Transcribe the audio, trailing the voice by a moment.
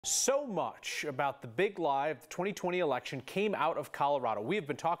So much about the big lie of the 2020 election came out of Colorado. We have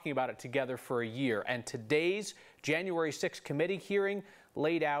been talking about it together for a year, and today's January 6th committee hearing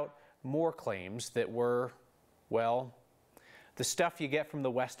laid out more claims that were, well, the stuff you get from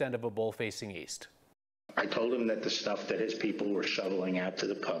the west end of a bull facing east. I told him that the stuff that his people were shoveling out to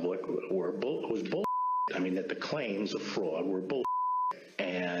the public was bull. I mean, that the claims of fraud were bull.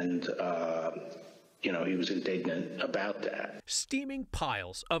 And, he was indignant about that. Steaming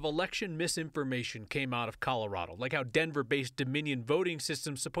piles of election misinformation came out of Colorado, like how Denver-based Dominion voting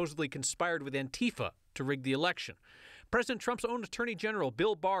systems supposedly conspired with Antifa to rig the election. President Trump's own Attorney General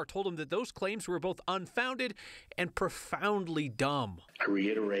Bill Barr told him that those claims were both unfounded and profoundly dumb. I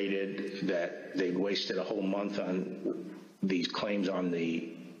reiterated that they'd wasted a whole month on these claims on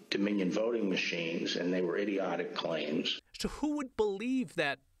the Dominion voting machines, and they were idiotic claims. So who would believe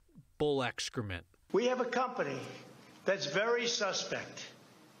that bull excrement? We have a company that's very suspect.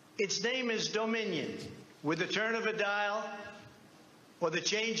 Its name is Dominion. With the turn of a dial or the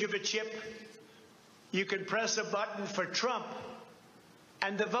change of a chip, you can press a button for Trump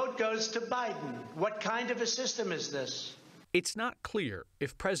and the vote goes to Biden. What kind of a system is this? It's not clear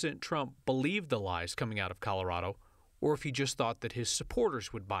if President Trump believed the lies coming out of Colorado or if he just thought that his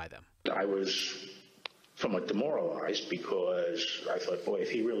supporters would buy them. I was somewhat demoralized because I thought, boy,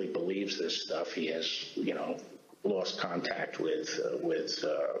 if he really believes this stuff, he has, lost contact with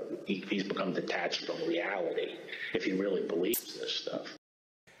he's become detached from reality if he really believes this stuff.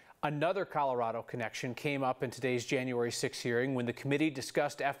 Another Colorado connection came up in today's January 6th hearing when the committee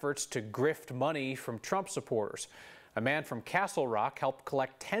discussed efforts to grift money from Trump supporters. A man from Castle Rock helped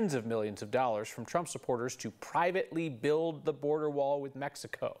collect tens of millions of dollars from Trump supporters to privately build the border wall with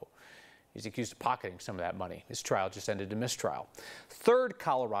Mexico. He's accused of pocketing some of that money. His trial just ended in mistrial. Third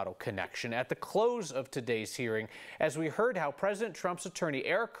Colorado connection at the close of today's hearing, as we heard how President Trump's attorney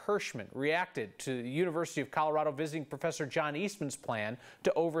Eric Hirschman reacted to the University of Colorado visiting Professor John Eastman's plan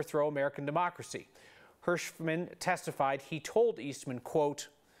to overthrow American democracy. Hirschman testified he told Eastman, quote,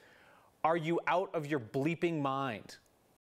 "Are you out of your bleeping mind?